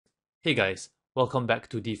Hey guys, welcome back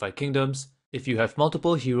to DeFi Kingdoms. If you have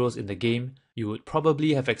multiple heroes in the game, you would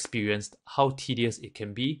probably have experienced how tedious it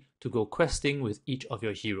can be to go questing with each of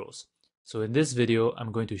your heroes. So in this video,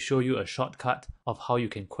 I'm going to show you a shortcut of how you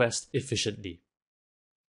can quest efficiently.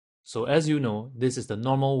 So as you know, this is the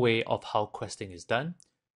normal way of how questing is done.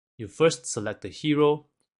 You first select the hero,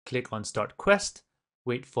 click on Start Quest,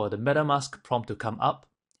 wait for the MetaMask prompt to come up,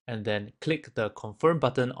 and then click the Confirm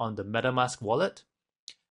button on the MetaMask wallet,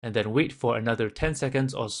 and then wait for another 10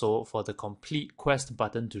 seconds or so for the complete quest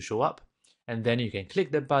button to show up, and then you can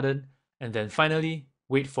click that button, and then finally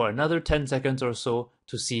wait for another 10 seconds or so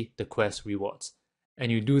to see the quest rewards.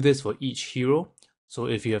 And you do this for each hero. So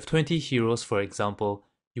if you have 20 heroes, for example,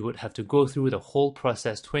 you would have to go through the whole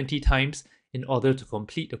process 20 times in order to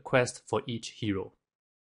complete the quest for each hero.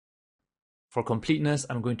 For completeness,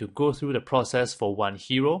 I'm going to go through the process for one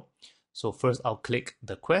hero. So first I'll click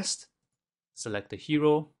the quest, select the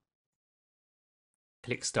hero,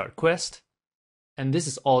 click Start Quest, and this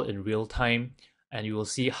is all in real time, and you will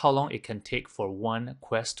see how long it can take for one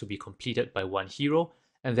quest to be completed by one hero,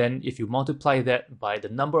 and then if you multiply that by the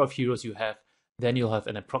number of heroes you have, then you'll have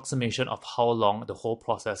an approximation of how long the whole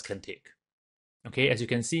process can take. Okay, as you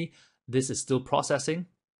can see, this is still processing,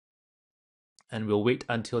 and we'll wait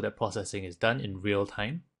until that processing is done in real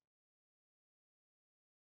time.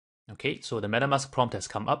 Okay, so the MetaMask prompt has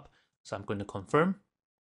come up, so I'm going to confirm,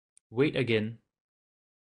 wait again,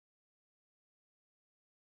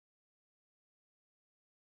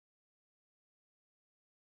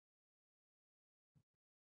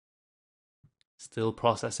 still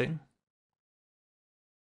processing.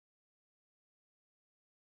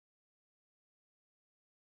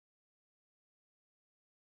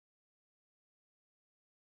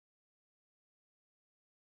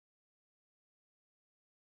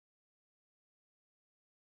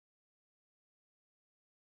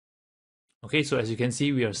 Okay, so as you can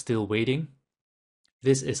see, we are still waiting.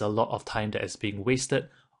 This is a lot of time that is being wasted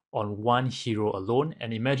on one hero alone.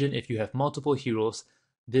 And imagine if you have multiple heroes,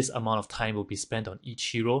 this amount of time will be spent on each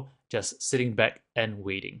hero, just sitting back and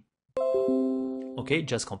waiting. Okay,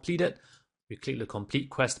 just completed. We click the complete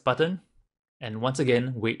quest button, and once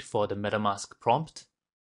again, wait for the MetaMask prompt.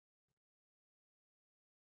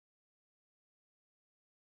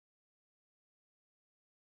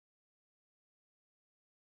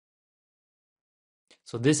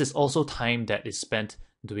 So this is also time that is spent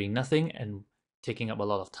doing nothing and taking up a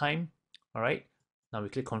lot of time. All right, now we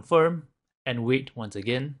click confirm and wait once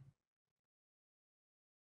again.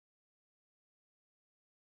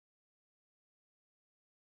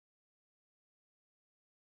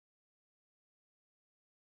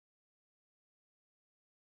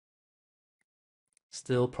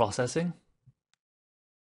 Still processing.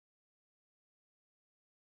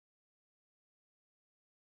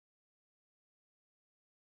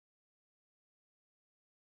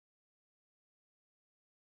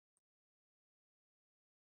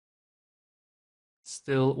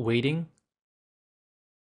 Still waiting.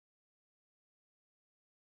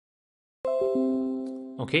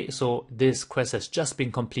 Okay, so this quest has just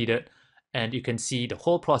been completed, and you can see the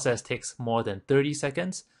whole process takes more than 30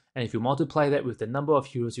 seconds. And if you multiply that with the number of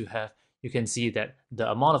heroes you have, you can see that the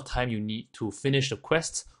amount of time you need to finish the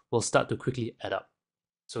quests will start to quickly add up.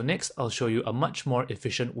 So next, I'll show you a much more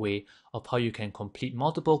efficient way of how you can complete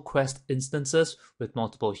multiple quest instances with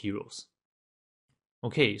multiple heroes.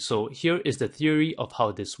 Okay, so here is the theory of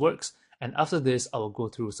how this works, and after this, I will go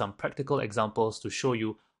through some practical examples to show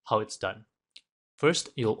you how it's done. First,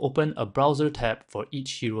 you'll open a browser tab for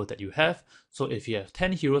each hero that you have. So if you have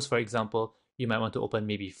 10 heroes, for example, you might want to open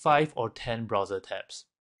maybe 5 or 10 browser tabs.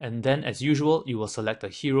 And then as usual, you will select a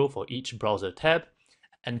hero for each browser tab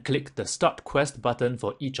and click the Start Quest button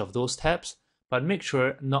for each of those tabs, but make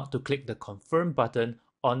sure not to click the Confirm button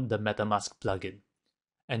on the MetaMask plugin.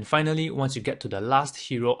 And finally, once you get to the last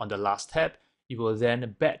hero on the last tab, you will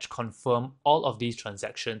then batch confirm all of these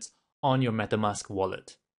transactions on your MetaMask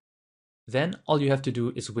wallet. Then all you have to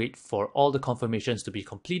do is wait for all the confirmations to be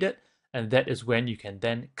completed, and that is when you can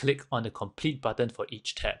then click on the complete button for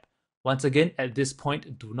each tab. Once again, at this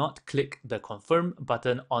point, do not click the confirm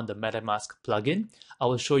button on the MetaMask plugin. I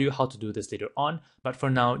will show you how to do this later on, but for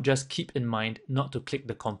now, just keep in mind not to click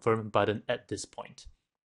the confirm button at this point.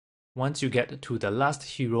 Once you get to the last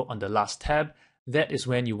hero on the last tab, that is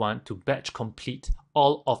when you want to batch complete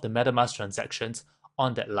all of the MetaMask transactions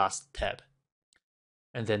on that last tab.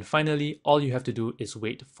 And then finally, all you have to do is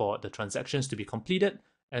wait for the transactions to be completed,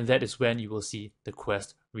 and that is when you will see the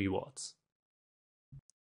quest rewards.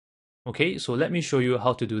 Okay, so let me show you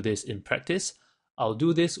how to do this in practice. I'll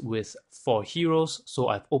do this with 4 heroes. So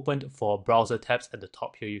I've opened 4 browser tabs at the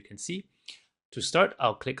top here, you can see. To start,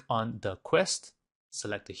 I'll click on the quest,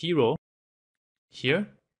 select the hero here.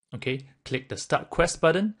 Okay, click the start quest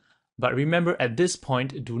button. But remember, at this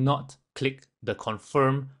point, do not click the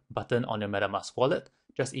confirm button on your MetaMask wallet.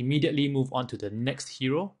 Just immediately move on to the next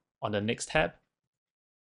hero on the next tab.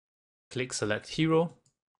 Click select hero,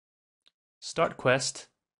 start quest,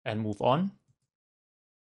 and move on.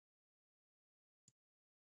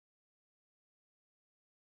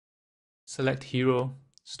 Select hero,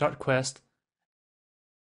 start quest,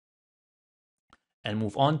 and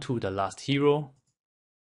move on to the last hero.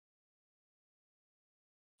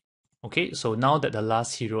 Okay, so now that the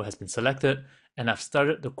last hero has been selected and I've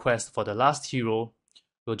started the quest for the last hero,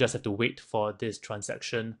 we'll just have to wait for this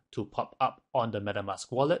transaction to pop up on the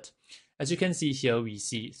MetaMask wallet. As you can see here, we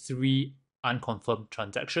see 3 unconfirmed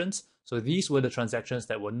transactions. So these were the transactions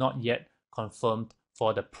that were not yet confirmed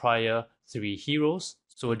for the prior 3 heroes.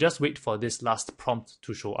 So we'll just wait for this last prompt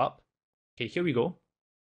to show up. Okay, here we go.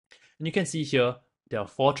 And you can see here, there are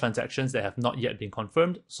 4 transactions that have not yet been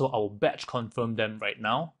confirmed. So I will batch confirm them right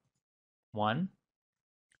now. 1,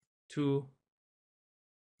 2,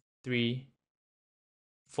 3,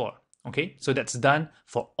 4. Okay, so that's done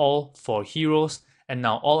for all 4 heroes. And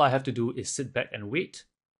now all I have to do is sit back and wait.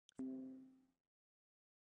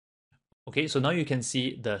 Okay, so now you can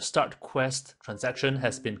see the start quest transaction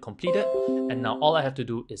has been completed. And now all I have to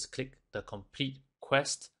do is click the complete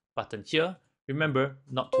quest button here. Remember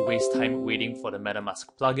not to waste time waiting for the MetaMask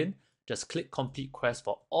plugin. Just click complete quest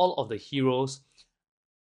for all of the heroes.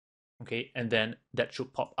 Okay, and then that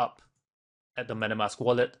should pop up at the MetaMask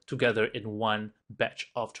wallet together in one batch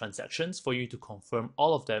of transactions for you to confirm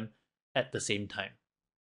all of them at the same time.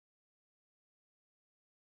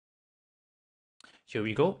 Here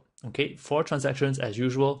we go. Okay, 4 transactions as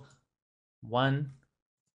usual. 1,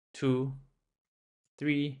 2,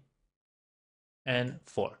 3, and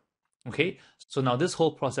 4. Okay, so now this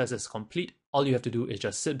whole process is complete. All you have to do is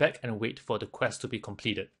just sit back and wait for the quest to be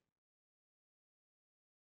completed.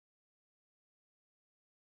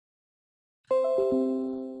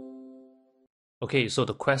 Okay, so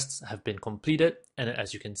the quests have been completed, and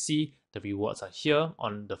as you can see, the rewards are here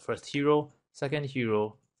on the first hero, second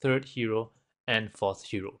hero, third hero, and fourth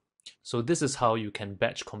hero. So this is how you can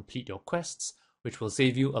batch complete your quests, which will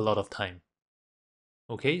save you a lot of time.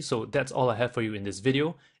 Okay, so that's all I have for you in this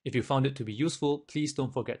video. If you found it to be useful, please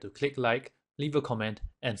don't forget to click like, leave a comment,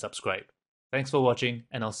 and subscribe. Thanks for watching,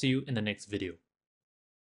 and I'll see you in the next video.